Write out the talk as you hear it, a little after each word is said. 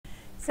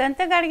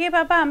संत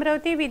गाडगेबाबा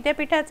अमरावती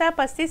विद्यापीठाचा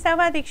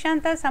 35वा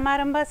दीक्षांत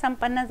समारंभ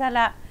संपन्न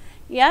झाला।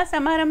 या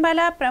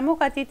समारंभाला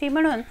प्रमुख अतिथी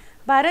म्हणून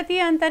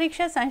भारतीय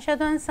अंतरिक्ष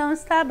संशोधन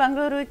संस्था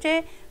बंगळुरूचे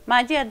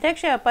माजी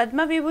अध्यक्ष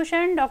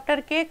पद्मविभूषण डॉक्टर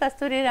के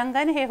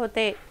कस्तुरीरंगन हे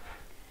होते।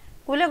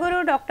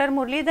 कुलगुरू डॉक्टर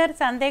मुरलीधर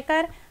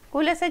चांदेकर,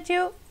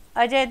 कुलसचिव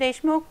Ajay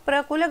Deshmukh,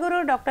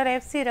 प्रकुलगुरू doctor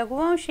FC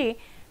Raghuvanshi,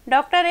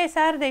 doctor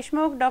SR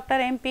Deshmukh, doctor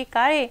MP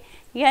काळे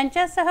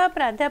यांच्यासह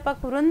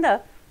प्राध्यापक वृंद,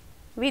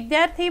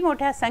 विद्यार्थी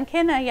मोठ्या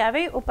संख्येने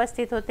यावेळी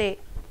उपस्थित होते।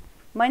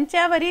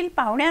 मंचावरील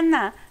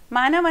पाहुण्यांना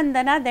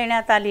मानवंदना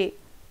देण्यात आली।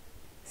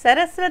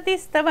 सरस्वती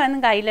स्तवन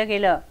गायलं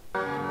गेलं।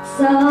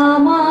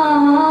 समापातु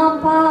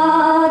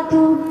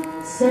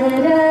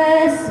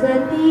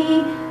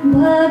सरस्वती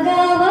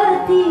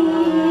भगवती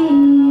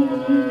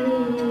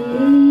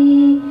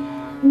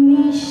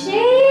निशेष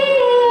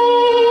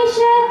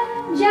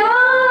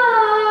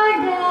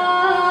जाडा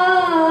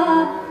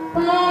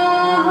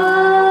पहा।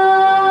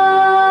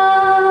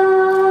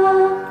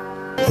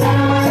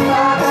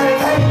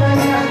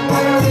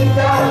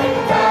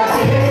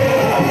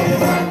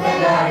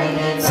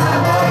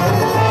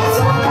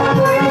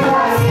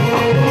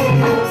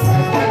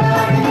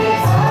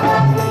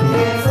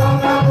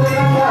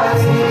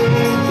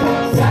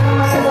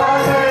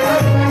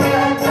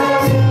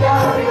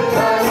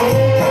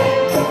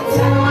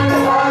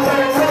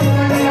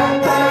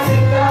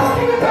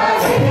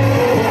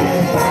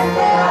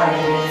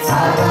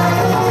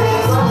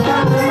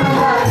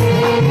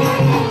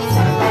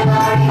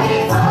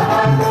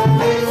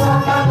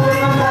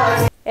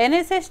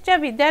 NSSच्या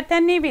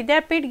विद्यार्थ्यांनी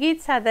विद्यापीठ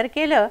गीत सादर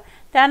केलं।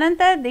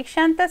 त्यानंतर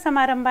दीक्षांत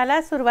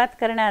समारंभाला सुरुवात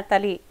करण्यात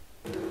आली।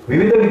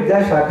 विविध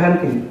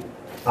विद्याशाखांतील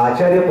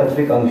आचार्य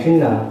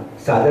पदविकांक्षींना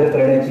सादर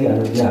करण्याची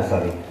अनुज्ञा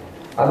असावी।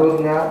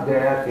 अनुज्ञा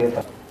देण्यात येत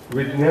आहे।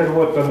 विज्ञान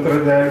व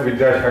तंत्रज्ञान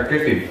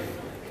विद्याशाखेतील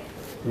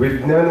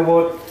विज्ञान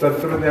व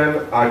तंत्रज्ञान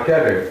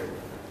आचार्य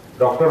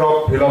डॉक्टर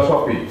ऑफ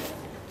फिलॉसॉफी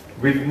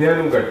विज्ञान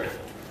गट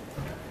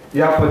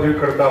या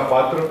पदवीकरता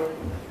पात्र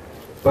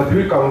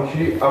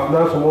पदवीकांक्षी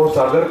आपणासमोर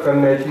सादर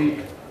करण्याची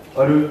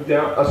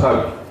अनुज्ञा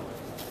असावी।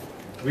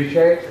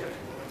 विषय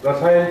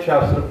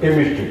रसायनशास्त्र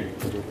केमिस्ट्री।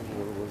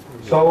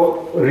 सौ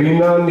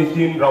रीना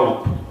नितीन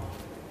राऊत,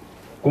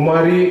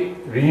 कुमारी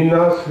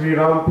रीना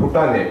श्रीराम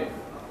फुटाने,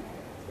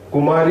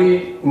 कुमारी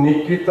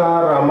निकिता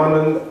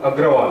रामानंद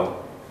अग्रवाल,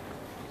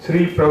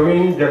 श्री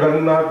प्रवीण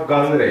जगन्नाथ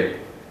गांधरे,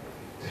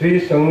 श्री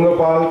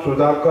संगपाल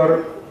सुधाकर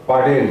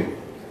पाडेन,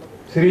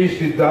 श्री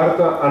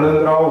सिद्धार्थ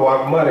आनंदराव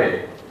वाघमारे,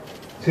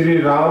 श्री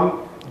राम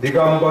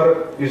दिगंबर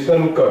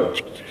इसनकर,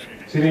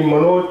 श्री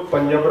मनोज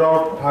पंजाबराव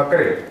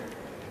ठाकरे,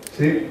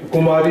 श्री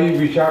कुमारी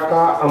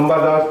विशाखा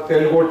अंबादास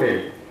तेलगोटे,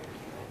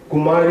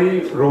 कुमारी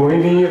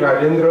रोहिणी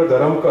राजेंद्र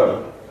धरमकर।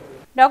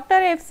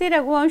 डॉक्टर FC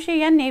रघुवंशी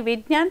यांनी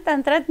विज्ञान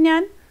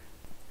तंत्रज्ञान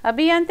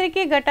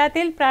अभियांत्रिकी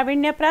गटातील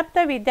प्रावीण्यप्राप्त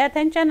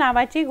विद्यार्थ्यांच्या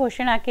नावाची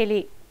घोषणा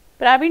केली।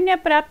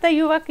 प्रावीण्यप्राप्त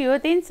युवक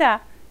युवतींचा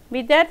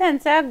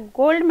विद्यार्थ्यांचा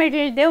गोल्ड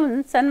मेडल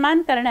देऊन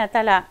सन्मान करण्यात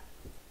आला।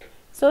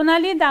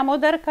 सोनाली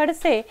दामोदर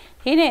खडसे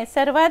हिने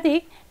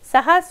सर्वाधिक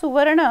 6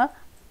 सुवर्ण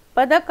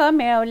पदक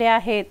मिळवले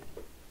आहेत।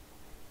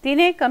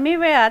 तिने कमी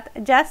वेळात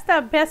जास्त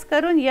अभ्यास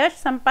करून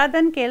यश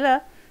संपादन केलं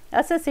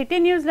असं सिटी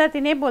न्यूजला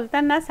तिने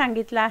बोलताना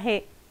सांगितलं आहे।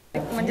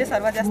 म्हणजे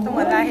सर्वात जास्त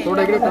मला आहे,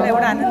 मला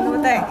एवढा आनंद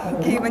होत आहे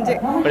की म्हणजे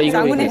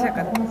सांगू नाही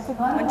शकत।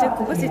 खूप म्हणजे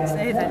खूपच इच्छा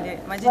हे झाली आहे,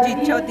 माझी जी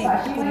इच्छा होती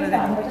ती पूर्ण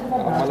झाली।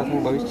 मला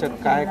सांग भविष्यात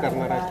काय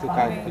करणार आहेस तू,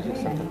 काय तुझे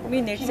सांगतात?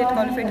 मी नेट सेट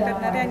क्वालिफाईड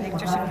करणार आहे आणि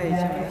लेक्चरशिप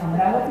द्यायची।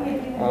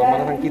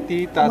 मला सांग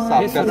किती तास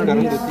अभ्यास करत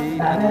होती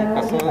आणि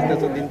कसं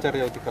त्याचं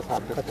दिनचर्या होती, कसा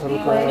अभ्यास करत?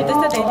 मी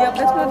तसं डेली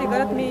अभ्यास नव्हती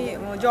करत, मी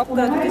जॉब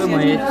करत होती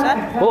CSनुसार।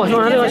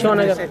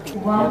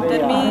 तर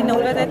मी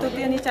 9ला जात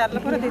होती आणि 4ला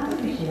परत येत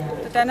होती।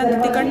 तर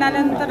त्यानंतर तिकडनं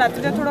आल्यानंतर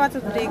रात्रीला थोडं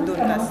वाचत होते 1-2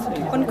 तास,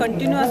 पण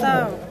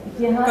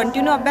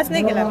कंटिन्यू अभ्यास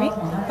नाही केला मी,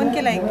 पण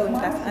केला 1-2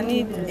 तास।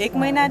 आणि 1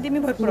 महिना आधी मी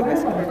भरपूर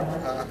अभ्यास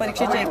केला,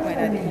 परीक्षेच्या 1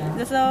 महिना आधी।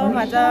 जसं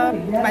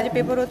माझे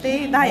पेपर होते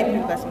 10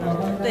 एप्रिलपासून,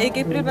 तर 1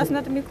 एप्रिलपासून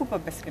तर मी खूप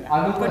अभ्यास केला,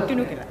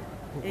 कंटिन्यू केला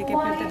 1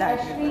 एप्रिल ते 10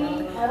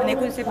 एप्रिल, आणि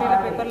 19 एप्रिलला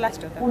पेपर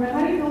लास्ट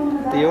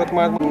होता।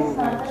 यवतमाळ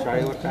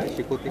शाळेवर काय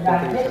शिकवते?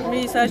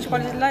 मी सर्च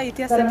कॉलेजला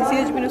इतिहासासाठी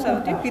CHB-नुसार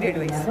होती, पिरियड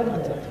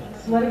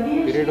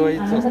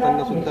वाईज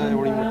असताना सुद्धा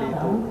एवढी मोठी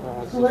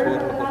सुवर्ण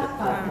पदक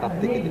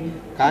प्राप्त केली।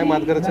 काय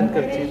मार्गदर्शन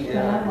करशील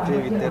जे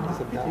विद्यार्थी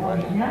सध्या?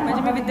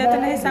 म्हणजे मी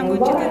विद्यार्थ्यांना हे सांगू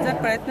इच्छिते, जर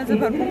प्रयत्न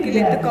कमी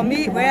केले तर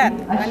कमी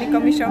वेळात आणि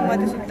कमी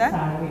श्रममध्ये सुद्धा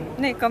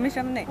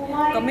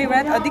कमी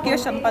वेळात अधिक यश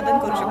संपादन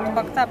करू शकतो।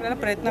 फक्त आपल्याला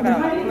प्रयत्न करावा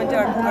लागतो, म्हणजे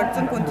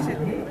अडचण कोणतीच येत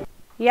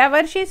नाही।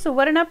 यावर्षी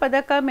सुवर्ण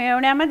पदक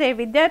मिळवण्यामध्ये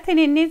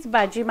विद्यार्थिनींनीच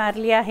बाजी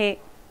मारली आहे।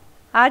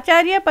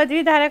 आचार्य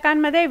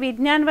पदवीधारकांमध्ये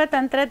विज्ञान व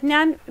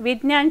तंत्रज्ञान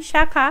विज्ञान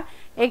शाखा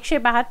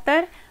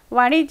 172,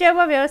 वाणिज्य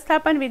व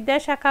व्यवस्थापन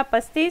विद्याशाखा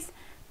 35,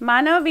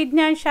 मानव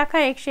विज्ञान शाखा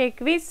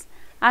 121,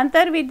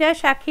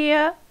 आंतरविद्याशाखीय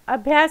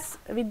अभ्यास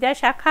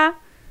विद्याशाखा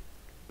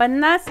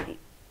 50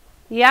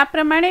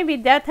 याप्रमाणे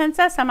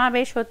विद्यार्थ्यांचा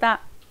समावेश होता।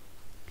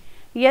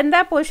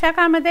 यंदा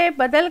पोशाखामध्ये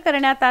बदल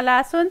करण्यात आला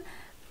असून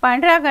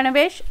पांढरा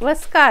गणवेश व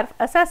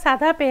स्कार्फ असा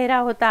साधा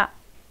पेहराव होता।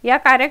 या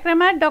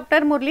कार्यक्रमात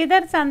डॉक्टर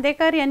मुरलीधर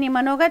चांदेकर यांनी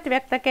मनोगत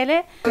व्यक्त केले।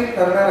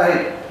 करणार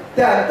आहे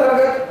त्या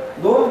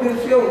अंतर्गत 2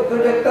 दिवसीय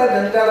उद्योजकता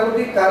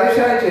जनजागृती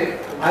कार्यशाळेचे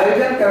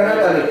आयोजन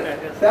करण्यात आले।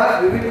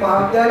 त्यात विविध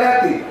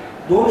महाविद्यालयातील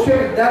 200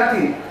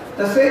 विद्यार्थी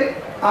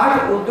तसेच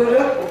 8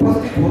 उद्योजक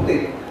उपस्थित होते।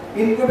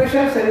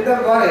 इन्क्युबेशन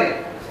सेंटरद्वारे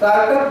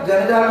स्टार्टअप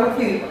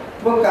जनजागृती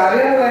व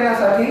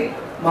कार्यान्वयनासाठी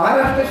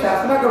महाराष्ट्र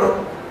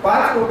शासनाकडून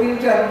 5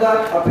 कोटींचे अनुदान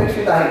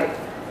अपेक्षित आहे।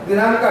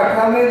 दिनांक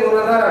 18 मे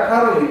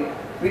 2018 रोजी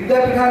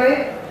विद्यापीठाने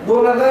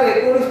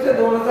 2019 ते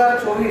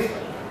 2024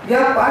 या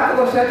 5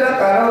 वर्षाच्या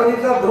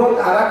कालावधीचा बृहत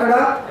आराखडा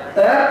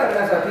तयार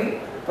करण्यासाठी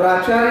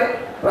प्राचार्य,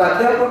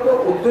 प्राध्यापक व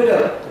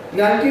उद्योजक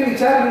यांची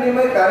विचार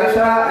विनिमय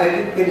कार्यशाळा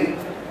आयोजित केली।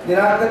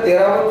 दिनांक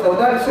 13 व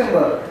 14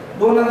 डिसेंबर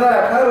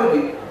 2018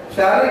 रोजी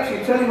शारीरिक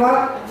शिक्षण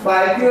विभाग व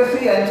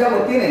IQSC यांच्या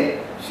वतीने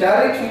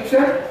शारीरिक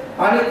शिक्षण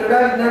आणि क्रीडा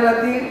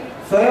विज्ञानातील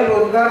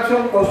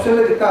स्वयंरोजगारक्षम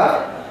कौशल्य विकास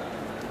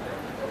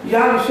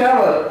या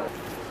विषयावर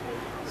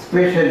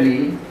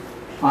Especially,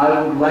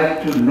 I would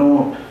like to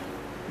note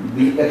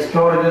the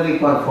extraordinary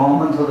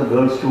performance of the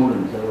girl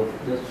students. I was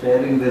just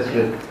sharing this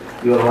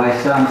with your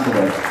Vice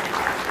Chancellor,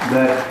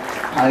 that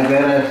I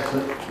guess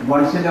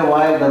once in a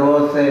while there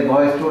was a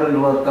boy student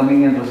who was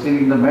coming and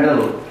receiving the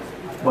medal,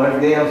 but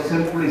they have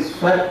simply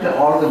swept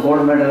all the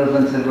gold medals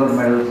and silver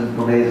medals in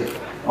today's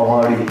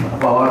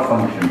award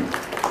function.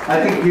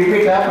 I think keep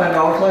it up, and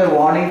also a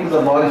warning to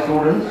the boy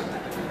students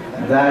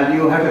that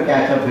you have to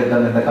catch up with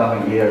them in the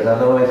coming years,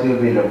 otherwise you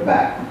will be looked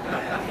back.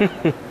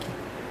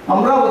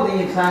 Amravati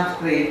in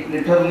Sanskrit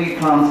literally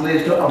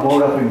translates to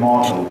abode of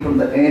immortal from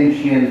the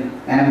ancient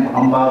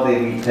Amba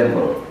Devi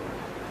temple.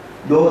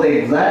 Though the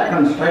exact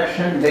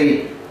construction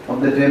date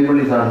of the temple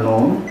is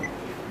unknown,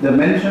 the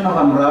mention of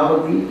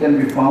Amravati can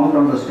be found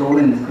on the stone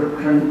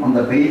inscription on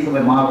the base of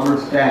a marble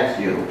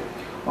statue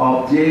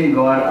of Jain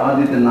god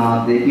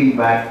Adityanath dating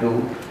back to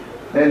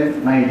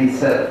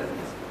 1097.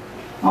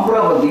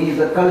 Amravati is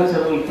the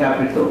cultural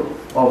capital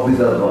of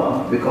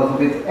Vidarbha because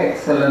of its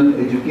excellent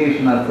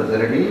educational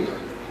facilities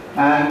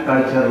and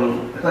cultural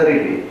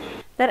heritage.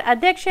 तर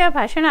अध्यक्षीय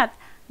भाषणात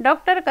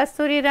doctor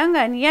कस्तुरी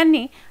रंगन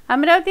यांनी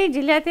अमरावती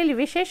जिल्ह्यातील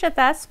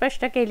विशेषता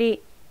स्पष्ट केली।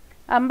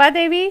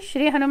 अंबादेवी,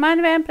 श्री हनुमान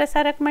व्यायाम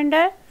प्रसारक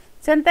मंडळ,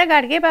 संत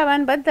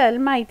गाडगेबाबांबद्दल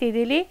माहिती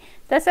दिली।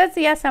 तसंच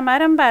या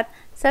समारंभात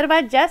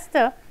सर्वात जास्त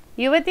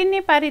युवतींनी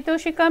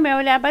पारितोषिक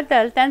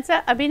मिळवल्याबद्दल त्यांचं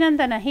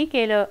अभिनंदनही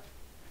केलं।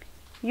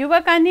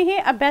 युवकांनीही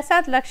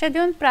अभ्यासात लक्ष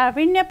देऊन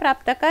प्रावीण्य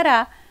प्राप्त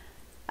करा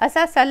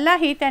असा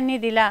सल्लाही त्यांनी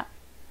दिला।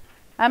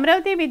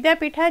 अमरावती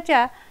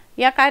विद्यापीठाच्या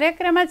या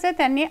कार्यक्रमाचं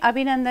त्यांनी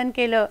अभिनंदन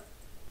केलं।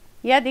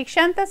 या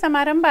दीक्षांत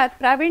समारंभात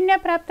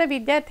प्रावीण्यप्राप्त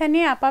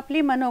विद्यार्थ्यांनी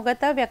आपापली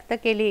मनोगत व्यक्त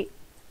केली।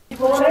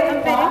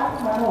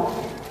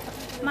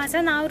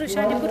 माझं नाव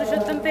ऋषाली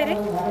पुरुषोत्तम पेरे।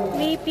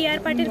 मी PR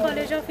Patil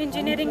college of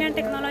engineering and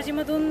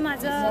टेक्नॉलॉजीमधून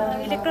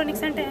माझं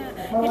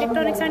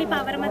इलेक्ट्रॉनिक्स आणि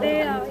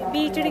पॉवरमध्ये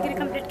BE ची डिग्री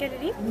कंप्लीट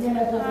केलेली।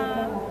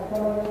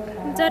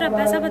 जर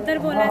अभ्यासाबद्दल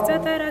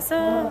बोलायचं तर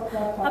असं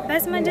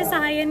अभ्यास म्हणजे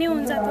सहाय्याने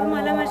होऊन जातो।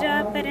 मला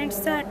माझ्या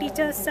पेरेंट्सचा,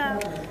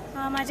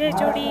 टीचर्सचा, माझे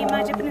HOD,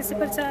 माझे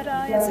प्रिन्सिपल सर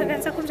या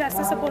सगळ्यांचा खूप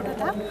जास्त सपोर्ट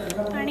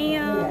होता आणि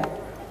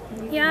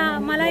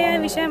मला या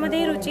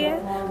विषयामध्ये रुची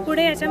आहे।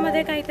 पुढे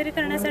याच्यामध्ये काहीतरी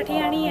करण्यासाठी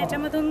आणि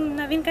याच्यामधून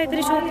नवीन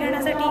काहीतरी शोध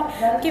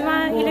घेण्यासाठी किंवा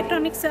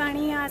इलेक्ट्रॉनिक्स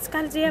आणि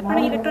आजकाल जे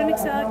आपण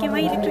इलेक्ट्रॉनिक्स किंवा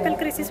इलेक्ट्रिकल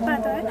क्रायसिस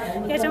पाहतो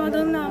आहे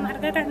याच्यामधून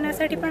मार्ग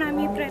काढण्यासाठी पण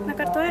आम्ही प्रयत्न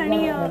करतो आहे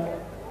आणि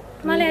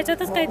मला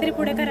याच्यातच काहीतरी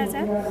पुढे करायचं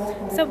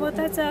आहे।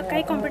 सोबतच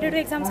काही कॉम्पिटेटिव्ह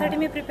एक्झामसाठी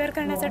मी प्रिपेअर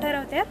करण्याचं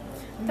ठरवते,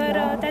 तर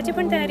त्याची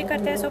पण तयारी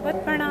करते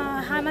सोबत। पण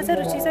हा माझा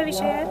रुचीचा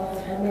विषय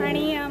आहे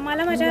आणि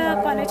मला माझ्या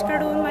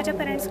कॉलेजकडून, माझ्या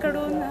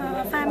पेरेंट्सकडून,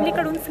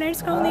 फॅमिलीकडून,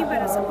 फ्रेंड्सकडूनही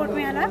बराच सपोर्ट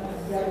मिळाला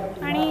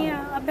आणि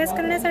अभ्यास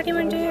करण्यासाठी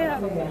म्हणजे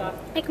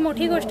एक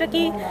मोठी गोष्ट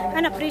की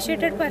and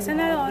appreciated person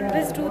I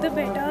always do the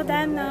better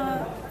than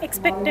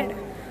expected.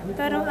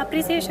 तर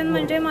अप्रिसिएशन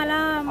म्हणजे मला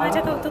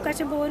माझ्या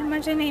कौतुकाचे बोल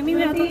म्हणजे नेहमी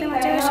मिळत होते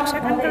माझ्या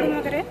शिक्षकांकडून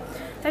वगैरे,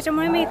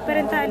 त्याच्यामुळे मी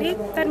इथपर्यंत आली।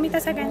 तर मी त्या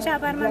सगळ्यांचे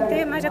आभार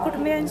मानते, माझ्या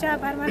कुटुंबियांचे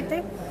आभार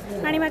मानते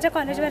आणि माझ्या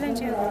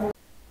कॉलेजवाल्यांचे।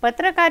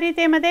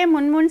 पत्रकारितेमध्ये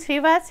मुनमुन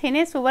श्रीवास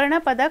हिने सुवर्ण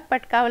पदक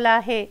पटकावलं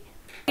आहे।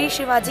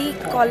 Shivaji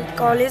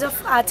college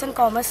of arts end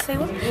commerce से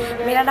हूँ।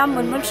 मेरा नाम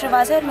मुनमुन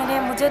श्रीवास है और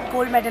मुझे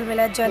गोल्ड मेडल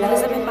मिला है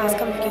जर्नलिज्म एंड मास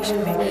कम्युनिकेशन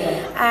में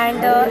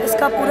एंड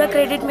इसका पूरा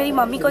क्रेडिट मेरी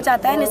मम्मी को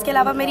जाता है। इसके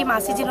अलावा मेरी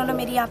मासी जिन्होंने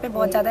मेरी यहाँ पे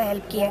बहुत ज़्यादा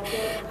हेल्प की है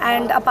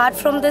एंड अपार्ट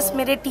फ्रॉम दिस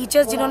मेरे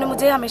टीचर्स जिन्होंने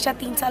मुझे हमेशा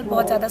 3 साल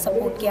बहुत ज़्यादा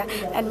सपोर्ट किया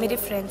एंड मेरे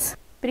फ्रेंड्स।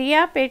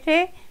 प्रिया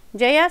पेठे,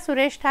 जया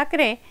सुरेश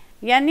ठाकरे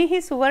यांनी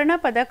ही सुवर्ण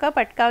पदकं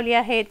पटकावली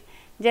आहेत।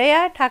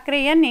 जया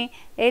ठाकरे यांनी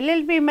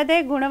LLB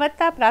मध्ये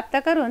गुणवत्ता प्राप्त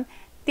करून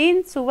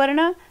 3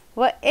 सुवर्ण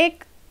व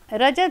 1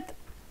 रजत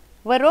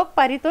व रोख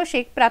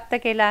पारितोषिक प्राप्त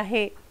केलं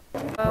आहे।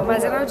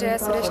 माझं नाव जया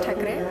सुरेश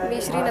ठाकरे।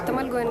 मी श्री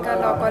नतमल गोयनका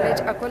लॉ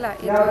कॉलेज अकोला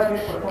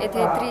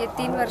येथे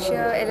 3 वर्ष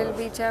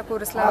LLBच्या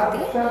कोर्सला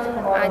होती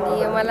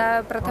आणि मला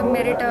प्रथम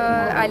मेरिट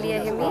आली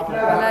आहे।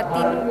 मला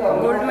 3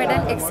 गोल्ड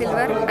मेडल, 1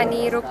 सिल्वर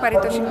आणि रोख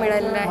पारितोषिक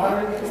मिळालेलं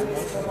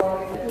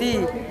आहे। ती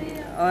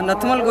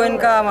नतमल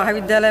गोयनका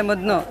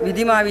महाविद्यालयामधनं,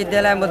 विधी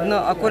महाविद्यालयामधनं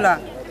अकोला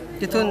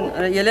तिथून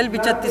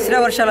LLBच्या 3ऱ्या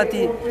वर्षाला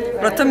ती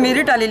प्रथम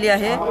मेरिट आलेली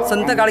आहे.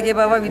 संत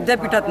गाडगेबाबा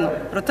विद्यापीठातून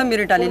प्रथम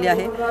मेरिट आलेली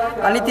आहे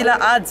आणि तिला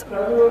आज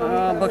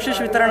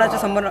बक्षीस वितरणाच्या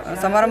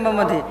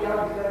समारंभामध्ये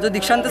जो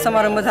दीक्षांत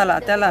समारंभ झाला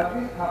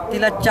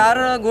तिला 4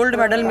 गोल्ड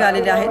मेडल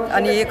मिळालेले आहेत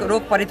आणि 1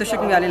 रोख पारितोषिक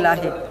मिळालेलं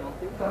आहे.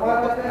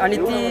 आणि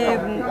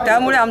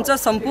त्यामुळे आमचा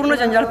संपूर्ण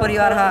जंजाळ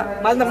परिवार हा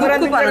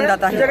खूप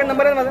आनंदात आहे.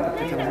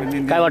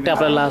 काय वाटतं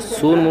आपल्याला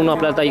सून म्हणून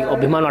आपल्याला एक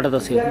अभिमान वाटत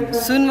असेल?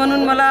 सून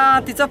म्हणून मला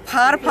तिचा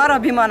फार फार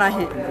अभिमान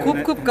आहे. खूप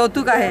खूप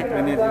कौतुक आहे.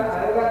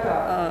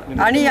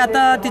 आणि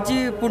आता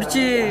तिची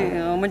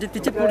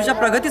पुढच्या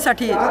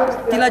प्रगतीसाठी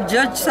तिला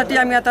जजसाठी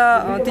आम्ही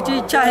आता तिची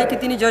इच्छा आहे की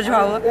तिने जज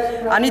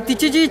व्हावं आणि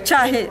तिची जी इच्छा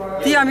आहे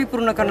ती आम्ही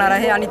पूर्ण करणार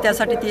आहे. आणि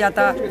त्यासाठी ती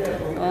आता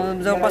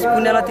जवळपास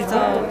पुण्याला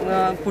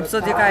तिचं पुढचं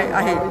जे काय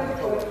आहे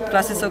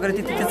क्लासेस वगैरे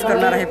ती तिथेच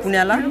करणार आहे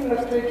पुण्याला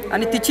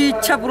आणि तिची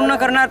इच्छा पूर्ण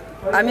करणार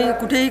आम्ही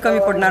कुठेही कमी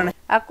पडणार नाही.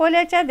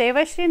 अकोल्याच्या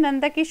देवश्री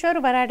नंदकिशोर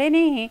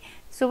भराडेनेही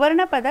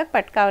सुवर्ण पदक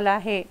पटकावलं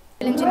आहे.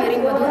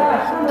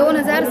 इंजिनिअरिंगमधून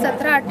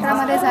 2017-18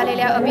 मध्ये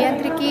झालेल्या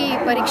अभियांत्रिकी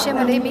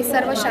परीक्षेमध्ये मी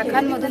सर्व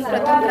शाखांमधून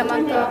प्रथम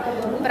क्रमांक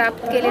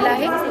प्राप्त केलेला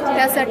आहे.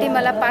 त्यासाठी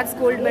मला 5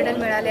 गोल्ड मेडल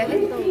मिळाले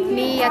आहेत.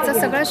 मी याचं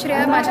सगळं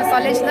श्रेय माझ्या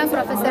कॉलेजला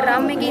professor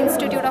Ram Meghe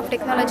institute of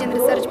technology and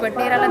research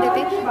बडनेराला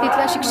देते,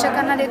 तिथल्या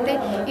शिक्षकांना देते,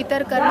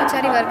 इतर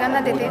कर्मचारी वर्गांना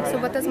देते,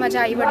 सोबतच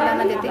माझ्या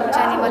आईवडिलांना देते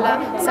ज्यांनी मला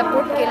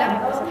सपोर्ट केला.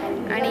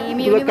 आणि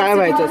मी काय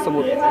व्हायचं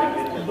समोर?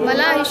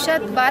 मला आयुष्यात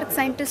बार्क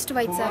सायंटिस्ट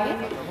व्हायचं आहे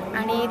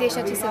आणि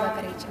देशाची सेवा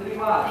करायची.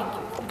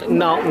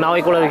 थँक्यू. नाव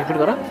एक वेळा रिपीट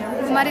करा.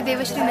 कुमारी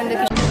देवश्री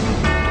नंदकिशोर.